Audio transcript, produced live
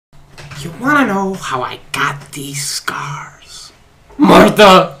You want to know how I got these scars?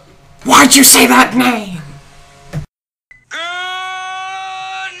 Martha! Why'd you say that name? Good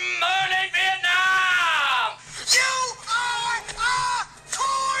morning, Vietnam! You are a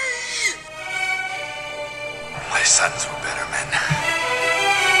toy! My sons were better men.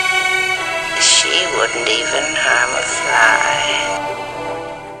 She wouldn't even harm a fly.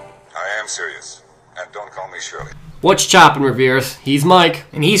 I am serious. And don't call me Shirley. What's choppin', Reveres? He's Mike.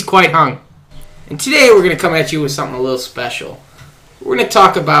 And he's quite hung. And today we're going to come at you with something a little special. We're going to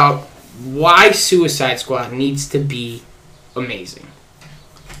talk about why Suicide Squad needs to be amazing.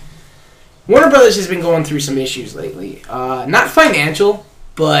 Warner Brothers has been going through some issues lately. Not financial,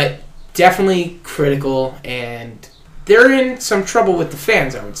 but definitely critical, and they're in some trouble with the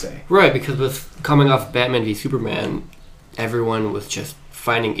fans, I would say. Right, because with coming off Batman v Superman, everyone was just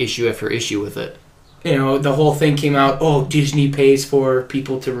finding issue after issue with it. You know, the whole thing came out, oh, Disney pays for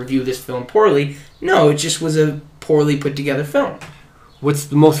people to review this film poorly. No, it just was a poorly put together film. What's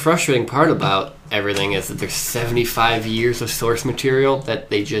the most frustrating part about everything is that there's 75 years of source material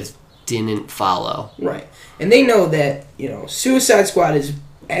that they just didn't follow. Right. And they know that, you know, Suicide Squad is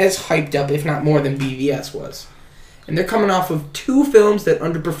as hyped up, if not more, than BVS was. And they're coming off of two films that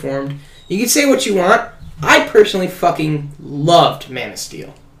underperformed. You can say what you want. I personally fucking loved Man of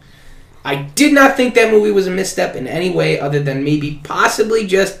Steel. I did not think that movie was a misstep in any way other than maybe possibly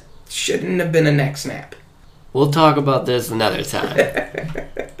just shouldn't have been a neck snap. We'll talk about this another time.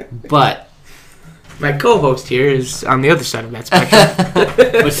 But my co-host here is on the other side of that spectrum.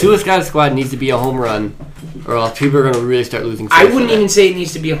 but Suicide Squad needs to be a home run, or else people are going to really start losing faith. I wouldn't even say it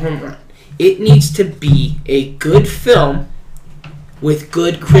needs to be a home run. It needs to be a good film with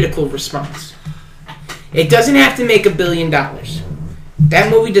good critical response. It doesn't have to make $1 billion.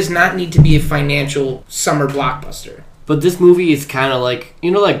 That movie does not need to be a financial summer blockbuster. But this movie is kind of like, you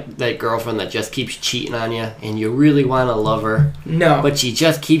know, like that girlfriend that just keeps cheating on you, and you really want to love her. No. But she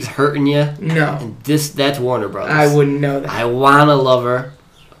just keeps hurting you. No. And that's Warner Brothers. I wouldn't know that. I want to love her,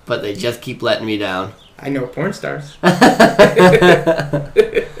 but they just keep letting me down. I know porn stars.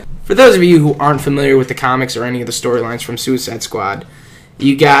 For those of you who aren't familiar with the comics or any of the storylines from Suicide Squad,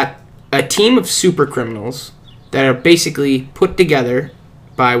 you got a team of super criminals that are basically put together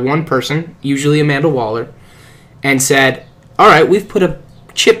by one person, usually Amanda Waller, and said, all right, we've put a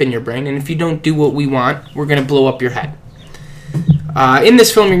chip in your brain, and if you don't do what we want, we're going to blow up your head. In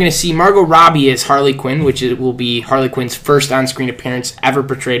this film, you're going to see Margot Robbie as Harley Quinn, which will be Harley Quinn's first on-screen appearance ever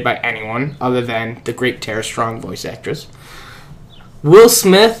portrayed by anyone other than the great Tara Strong voice actress. Will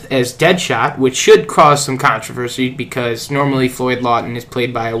Smith as Deadshot, which should cause some controversy because normally Floyd Lawton is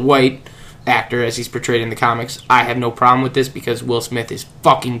played by a white actor as he's portrayed in the comics. I have no problem with this because Will Smith is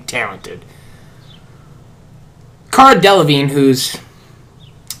fucking talented. Cara Delevingne, who's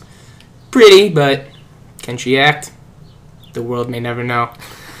pretty, but can she act? The world may never know.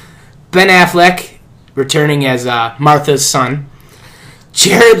 Ben Affleck, returning as Martha's son.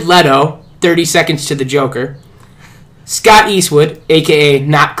 Jared Leto, 30 Seconds to the Joker. Scott Eastwood, a.k.a.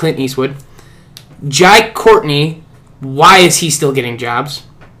 not Clint Eastwood. Jai Courtney, why is he still getting jobs?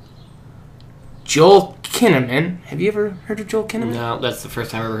 Joel Kinnaman. Have you ever heard of Joel Kinnaman? No, that's the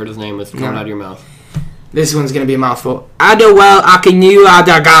first time I ever heard his name was coming out of your mouth. This one's going to be a mouthful. Adewale Akinyu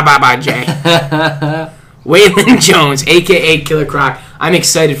Adagababaje. Waylon Jones, a.k.a. Killer Croc. I'm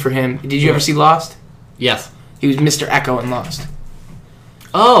excited for him. Did you ever see Lost? Yes. He was Mr. Echo in Lost.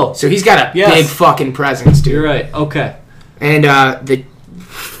 Oh. So he's got a big fucking presence, dude. You're right. Okay. And the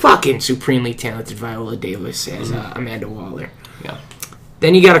fucking supremely talented Viola Davis as Amanda Waller. Yeah.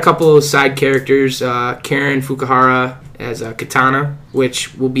 Then you got a couple of side characters. Karen Fukuhara as Katana,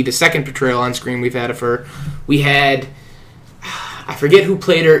 which will be the second portrayal on screen we've had of her. We had, I forget who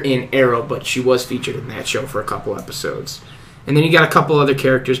played her in Arrow, but she was featured in that show for a couple episodes. And then you got a couple other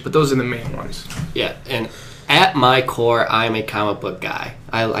characters, but those are the main ones. Yeah, and at my core, I'm a comic book guy.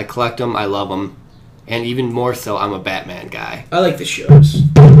 I collect them, I love them, and even more so, I'm a Batman guy. I like the shows.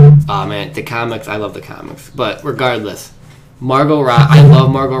 Oh man, the comics, I love the comics. But regardless, I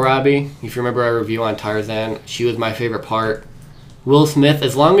love Margot Robbie. If you remember our review on Tarzan, she was my favorite part. Will Smith,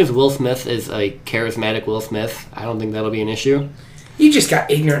 as long as Will Smith is a charismatic Will Smith, I don't think that'll be an issue. You just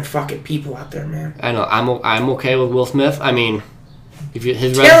got ignorant fucking people out there, man. I know, I'm okay with Will Smith. I mean,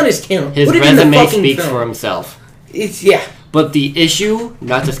 his talent is talent. His resume speaks for himself. Yeah. But the issue,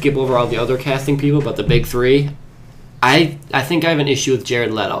 not to skip over all the other casting people, but the big three, I think I have an issue with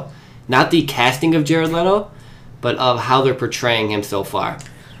Jared Leto. Not the casting of Jared Leto, but of how they're portraying him so far.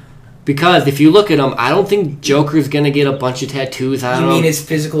 Because if you look at him, I don't think Joker's going to get a bunch of tattoos on You him. mean his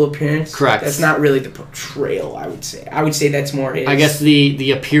physical appearance? Correct. That's not really the portrayal, I would say. I would say that's more his... I guess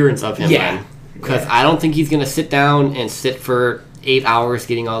the appearance of him, Yeah. Because Yeah. I don't think he's going to sit down and sit for 8 hours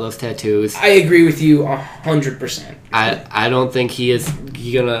getting all those tattoos. I agree with you 100%. I don't think he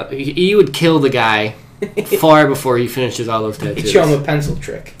would kill the guy far before he finishes all those tattoos. He'd show him a pencil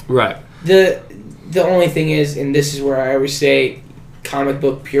trick. Right. The only thing is, and this is where I always say comic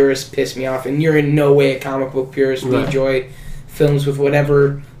book purists piss me off, and you're in no way a comic book purist. We Right. enjoy films with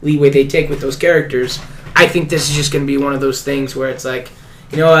whatever leeway they take with those characters. I think this is just going to be one of those things where it's like,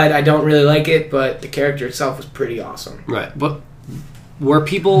 you know what, I don't really like it, but the character itself was pretty awesome. Right. But where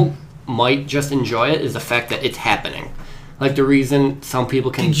people might just enjoy it is the fact that it's happening. Like the reason some people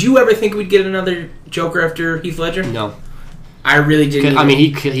can... Did you ever think we'd get another Joker after Heath Ledger? No. I really didn't. I mean,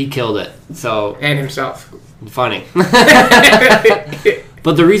 he killed it. So, And himself. funny.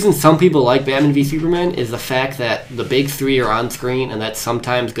 But the reason some people like Batman v Superman is the fact that the big three are on screen, and that's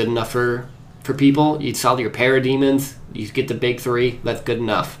sometimes good enough for people. You saw your parademons, you get the big three, that's good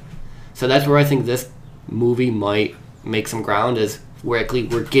enough. So that's where I think this movie might make some ground, is we're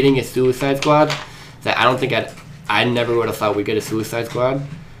getting a Suicide Squad that I don't think I never would have thought we'd get a Suicide Squad.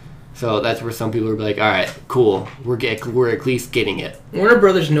 So that's where some people would be like, all right, cool, we're at least getting it. Warner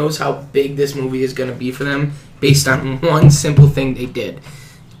Brothers knows how big this movie is going to be for them based on one simple thing they did.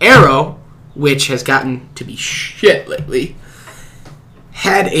 Arrow, which has gotten to be shit lately,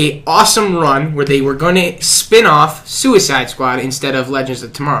 had a awesome run where they were going to spin off Suicide Squad instead of Legends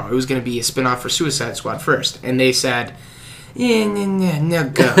of Tomorrow. It was going to be a spin-off for Suicide Squad first. And they said,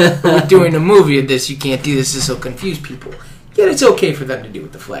 no, go. We're doing a movie of this. You can't do this. This will confuse people. Yet it's okay for them to do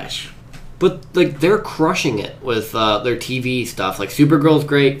with The Flash. But like they're crushing it with their TV stuff. Like Supergirl's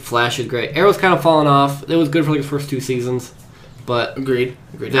great, Flash is great. Arrow's kind of fallen off. It was good for like the first 2 seasons, but Agreed.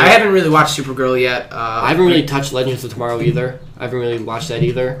 I haven't really watched Supergirl yet. I haven't really touched Legends of Tomorrow either. I haven't really watched that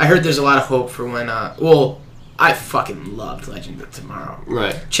either. I heard there's a lot of hope for when. I fucking loved Legends of Tomorrow.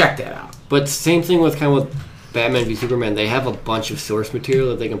 Right. Check that out. But same thing with kind of with Batman v Superman. They have a bunch of source material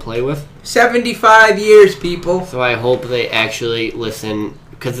that they can play with. 75 years, people. So I hope they actually listen,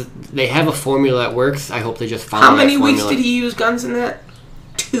 because they have a formula that works. I hope they just follow How many that weeks formula. did he use guns in that?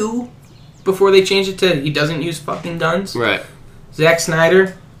 2? Before they changed it to he doesn't use fucking guns? Right. Zack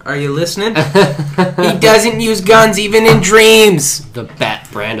Snyder, are you listening? He doesn't use guns even in dreams. The Bat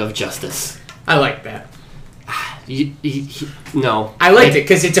brand of justice. I like that. No. I liked it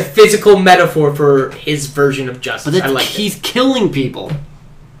because it's a physical metaphor for his version of justice. But I like he's killing people.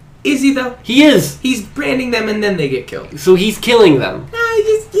 Is he though? He is. He's branding them and then they get killed. So he's killing them.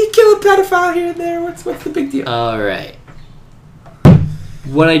 You kill a pedophile here and there. What's the big deal? All right.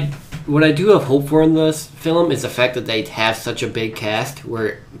 What I do have hope for in this film is the fact that they have such a big cast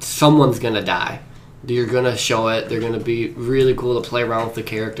where someone's gonna die. You're gonna show it. They're gonna be really cool to play around with the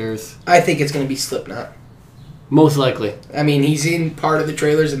characters. I think it's going to be Slipknot. Most likely. I mean, he's in part of the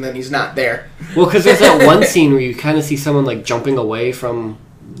trailers and then he's not there. Well, because there's that one scene where you kind of see someone like jumping away from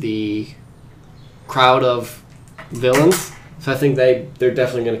the crowd of villains. So I think they're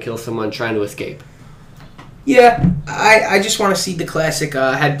definitely going to kill someone trying to escape. Yeah, I just want to see the classic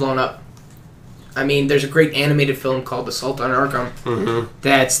head blown up. I mean, there's a great animated film called Assault on Arkham. Mm-hmm.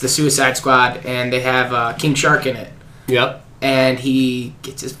 That's the Suicide Squad, and they have King Shark in it. Yep. And he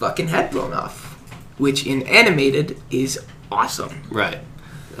gets his fucking head blown off, which in animated is awesome. Right.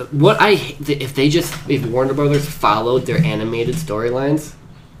 If Warner Brothers followed their animated storylines,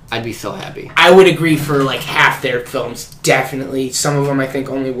 I'd be so happy. I would agree for like half their films, definitely. Some of them I think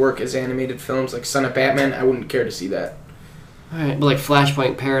only work as animated films, like Son of Batman. I wouldn't care to see that. Alright, but like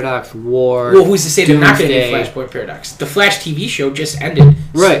Flashpoint Paradox, War. Well, who's to say they're not going to do Doomsday. Flashpoint Paradox? The Flash TV show just ended.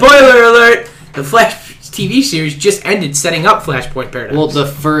 Right. Spoiler alert! The Flash TV series just ended setting up Flashpoint Paradox. Well, the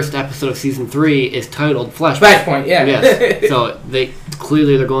first episode of season 3 is titled Flashpoint. Flashpoint, yeah. Yes. So they're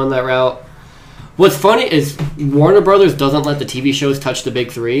going that route. What's funny is Warner Brothers doesn't let the TV shows touch the big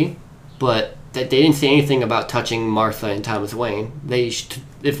 3, but they didn't say anything about touching Martha and Thomas Wayne.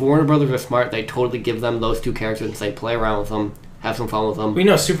 If Warner Brothers are smart, they totally give them those 2 characters and say, play around with them, have some fun with them. We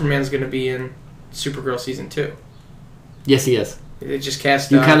know Superman's going to be in Supergirl season 2. Yes, he is. They just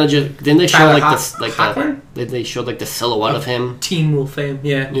cast. You kind of just didn't they show Tyler like this like Hoechlin? they showed like the silhouette of him Teen Wolf fame,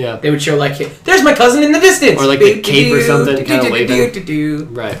 yeah. Yeah. They would show like, there's my cousin in the distance, Or, like, the cape or something, kinda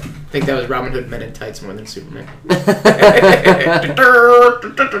waving. Right. I think that was Robin Hood Men in Tights more than Superman.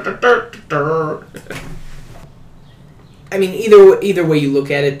 I mean, either way you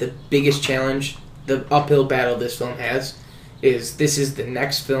look at it, the biggest challenge, the uphill battle this film has, is this is the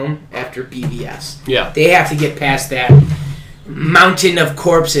next film after BVS. Yeah. They have to get past that mountain of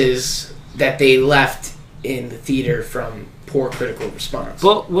corpses that they left in the theater from poor critical response.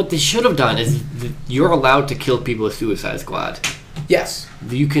 But what they should have done is you're allowed to kill people with Suicide Squad. Yes.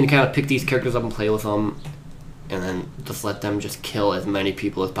 You can kind of pick these characters up and play with them, and then just let them just kill as many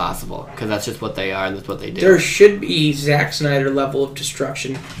people as possible, because that's just what they are and that's what they do. There should be Zack Snyder level of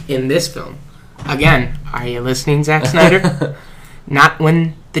destruction in this film. Again, are you listening, Zack Snyder? Not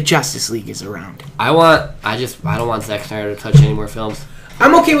when the Justice League is around. I don't want Zack Snyder to touch any more films.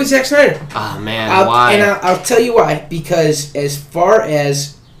 I'm okay with Zack Snyder. Oh man, why? And I'll tell you why. Because as far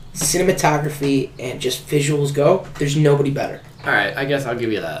as cinematography and just visuals go, there's nobody better. Alright, I guess I'll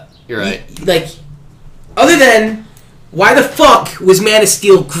give you that. You're right. Like, other than, why the fuck was Man of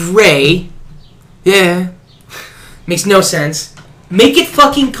Steel gray? Yeah. Makes no sense. Make it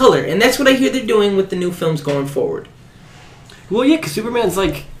fucking color. And that's what I hear they're doing with the new films going forward. Well, yeah, because Superman's,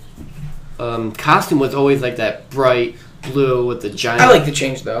 like, costume was always, like, that bright blue with the giant... I like the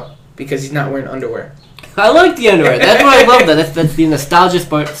change, though, because he's not wearing underwear. I like the underwear. That's what I love. That's the nostalgia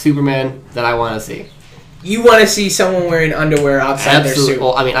Superman that I want to see. You want to see someone wearing underwear outside their suit.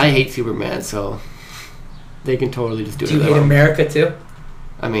 Well, I mean, I hate Superman, so they can totally just do it. Do you hate America, too?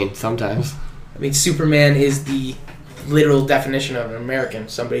 I mean, sometimes. I mean, Superman is the literal definition of an American.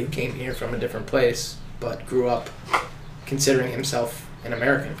 Somebody who came here from a different place, but grew up considering himself an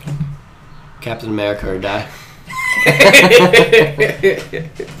American. Captain America or die.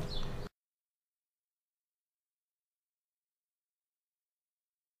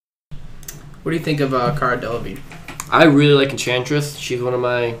 What do you think of Cara Delevingne? I really like Enchantress. She's one of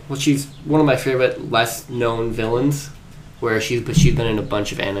my favorite less known villains. But she's been in a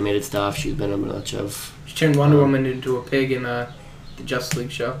bunch of animated stuff. She's been in a bunch of. She turned Wonder Woman into a pig in the Justice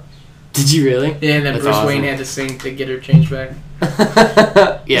League show. Did you really? Yeah, and then That's Bruce awesome. Wayne had to sing to get her change back.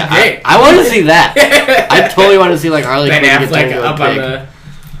 Yeah, Great. I want to see that. I totally want to see like Harley Ben Quinn get turned Affleck into a pig.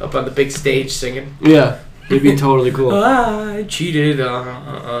 up on the big stage singing. Yeah, it'd be totally cool. I cheated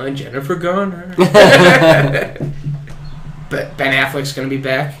on Jennifer Garner. But Ben Affleck's gonna be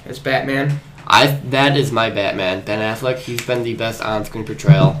back as Batman. That is my Batman. Ben Affleck. He's been the best on-screen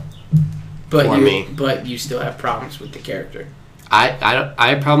portrayal for me. But you still have problems with the character. I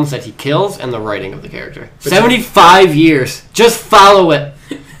have problems that he kills and the writing of the character. 75 years. Just follow it.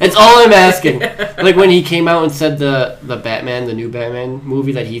 It's all I'm asking. Like when he came out and said the new Batman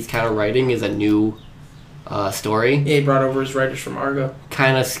movie that he's kind of writing is a new story. Yeah, he brought over his writers from Argo.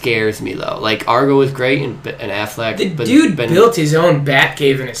 Kind of scares me though. Like Argo is great and Affleck. The dude built his own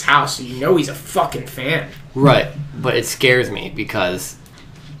Batcave in his house, so you know he's a fucking fan. Right, but it scares me because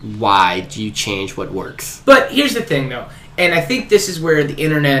why do you change what works? But here's the thing, though, and I think this is where the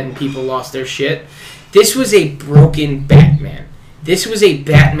internet and people lost their shit. This was a broken Batman. This was a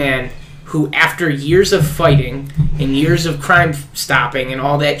Batman who, after years of fighting and years of crime stopping and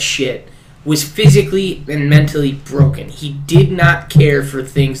all that shit, was physically and mentally broken. He did not care for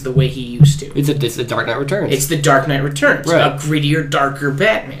things the way he used to. It's the Dark Knight Returns. It's the Dark Knight Returns. Right. A grittier, darker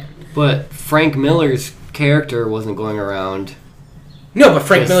Batman. But Frank Miller's character wasn't going around. No, but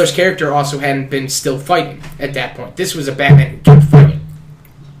Frank Miller's character also hadn't been still fighting at that point. This was a Batman who kept fighting.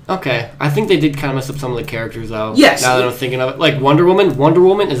 Okay, I think they did kind of mess up some of the characters, though. Yes. Now that I'm thinking of it. Like Wonder Woman. Wonder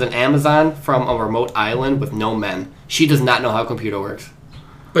Woman is an Amazon from a remote island with no men. She does not know how a computer works.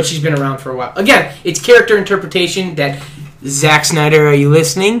 But she's been around for a while. Again, it's character interpretation that, Zack Snyder, are you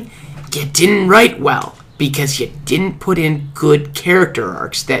listening? You didn't write well because you didn't put in good character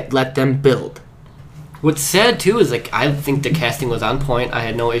arcs that let them build. What's sad, too, is like I think the casting was on point. I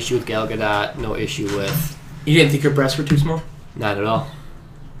had no issue with Gal Gadot, no issue with... You didn't think her breasts were too small? Not at all.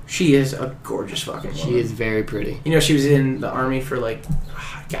 She is a gorgeous fucking woman. She is very pretty. You know, she was in the army for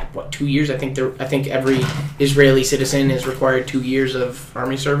 2 years? I think every Israeli citizen is required 2 years of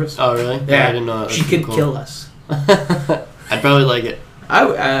army service. Oh, really? Yeah. I didn't know that. She could kill us. I'd probably like it.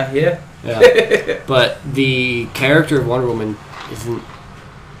 Yeah. Yeah. But the character of Wonder Woman isn't...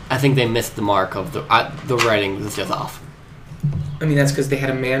 I think they missed the mark of the writing was just off. I mean, that's because they had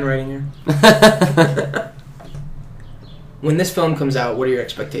a man writing her. When this film comes out, what are your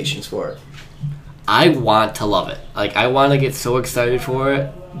expectations for it? I want to love it. Like, I want to get so excited for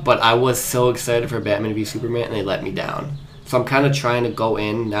it, but I was so excited for Batman v Superman, and they let me down. So I'm kind of trying to go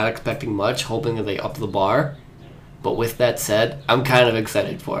in, not expecting much, hoping that they up the bar. But with that said, I'm kind of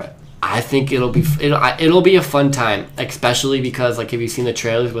excited for it. I think it'll be a fun time, especially because, like, have you seen the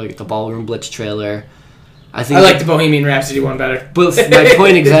trailers, like the Ballroom Blitz trailer? I like the Bohemian Rhapsody one better. But my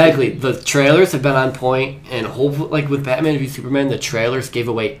point exactly, the trailers have been on point, and hopefully, like with Batman v Superman, the trailers gave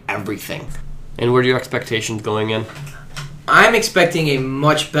away everything. And what are your expectations going in? I'm expecting a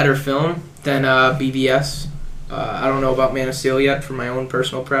much better film than BVS. I don't know about Man of Steel yet for my own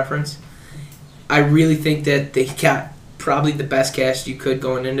personal preference. I really think that they got probably the best cast you could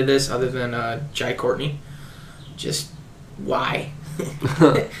going into this, other than Jai Courtney. Just why?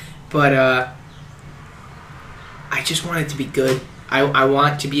 But I just want it to be good. I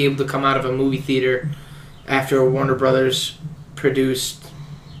want to be able to come out of a movie theater after a Warner Brothers produced,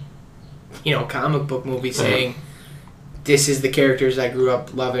 comic book movie saying, "This is the characters I grew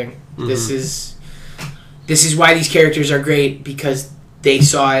up loving. Mm-hmm. This is why these characters are great, because they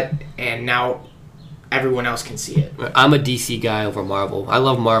saw it and now everyone else can see it." I'm a DC guy over Marvel. I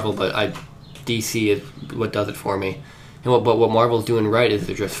love Marvel, but DC is what does it for me. And what Marvel's doing right is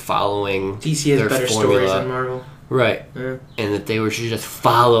they're just following DC has their better formula. stories than Marvel. Right. Yeah. And that they should just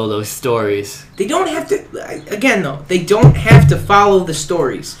follow those stories. They don't have to... Again, though, they don't have to follow the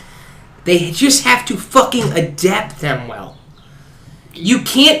stories. They just have to fucking adapt them well. You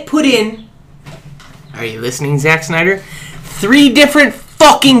can't put in... Are you listening, Zack Snyder? 3 different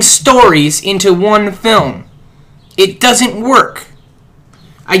fucking stories into one film. It doesn't work.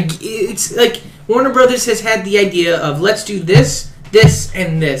 It's like Warner Brothers has had the idea of let's do this, this,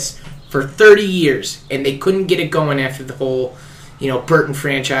 and this for 30 years, and they couldn't get it going after the whole, Burton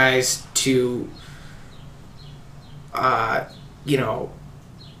franchise to,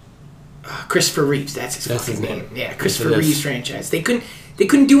 Christopher Reeves. That's his fucking name. Yeah, Christopher Reeves franchise. They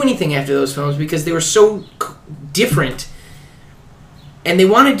couldn't do anything after those films because they were so different. And they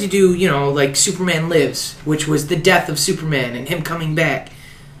wanted to do, like Superman Lives, which was the death of Superman and him coming back.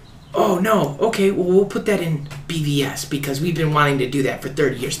 Oh, no. Okay, well, we'll put that in BVS because we've been wanting to do that for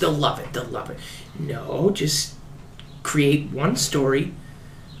 30 years. They'll love it. They'll love it. No, just create one story,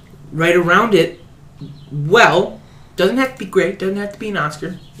 write around it well. Doesn't have to be great. Doesn't have to be an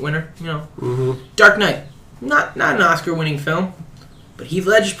Oscar winner, Mm-hmm. Dark Knight. Not an Oscar-winning film, but Heath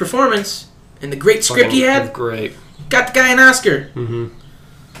Ledger's performance and the great script he had great. Got the guy an Oscar. Mm-hmm.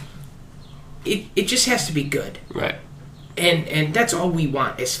 It just has to be good. Right. And that's all we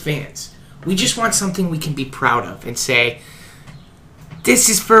want as fans. We just want something we can be proud of and say, this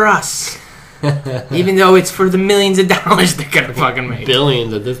is for us. Even though it's for the millions of dollars they're going to fucking make.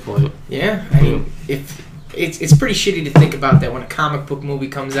 Billions at this point. Yeah. I mean, if it's pretty shitty to think about that when a comic book movie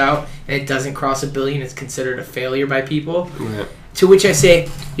comes out and it doesn't cross $1 billion, it's considered a failure by people. Right. To which I say,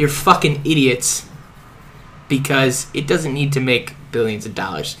 you're fucking idiots. Because it doesn't need to make billions of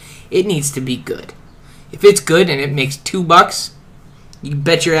dollars. It needs to be good. If it's good and it makes $2, you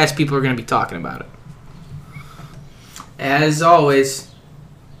bet your ass people are going to be talking about it. As always,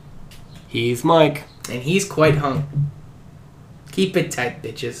 he's Mike. And he's quite hung. Keep it tight,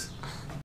 bitches.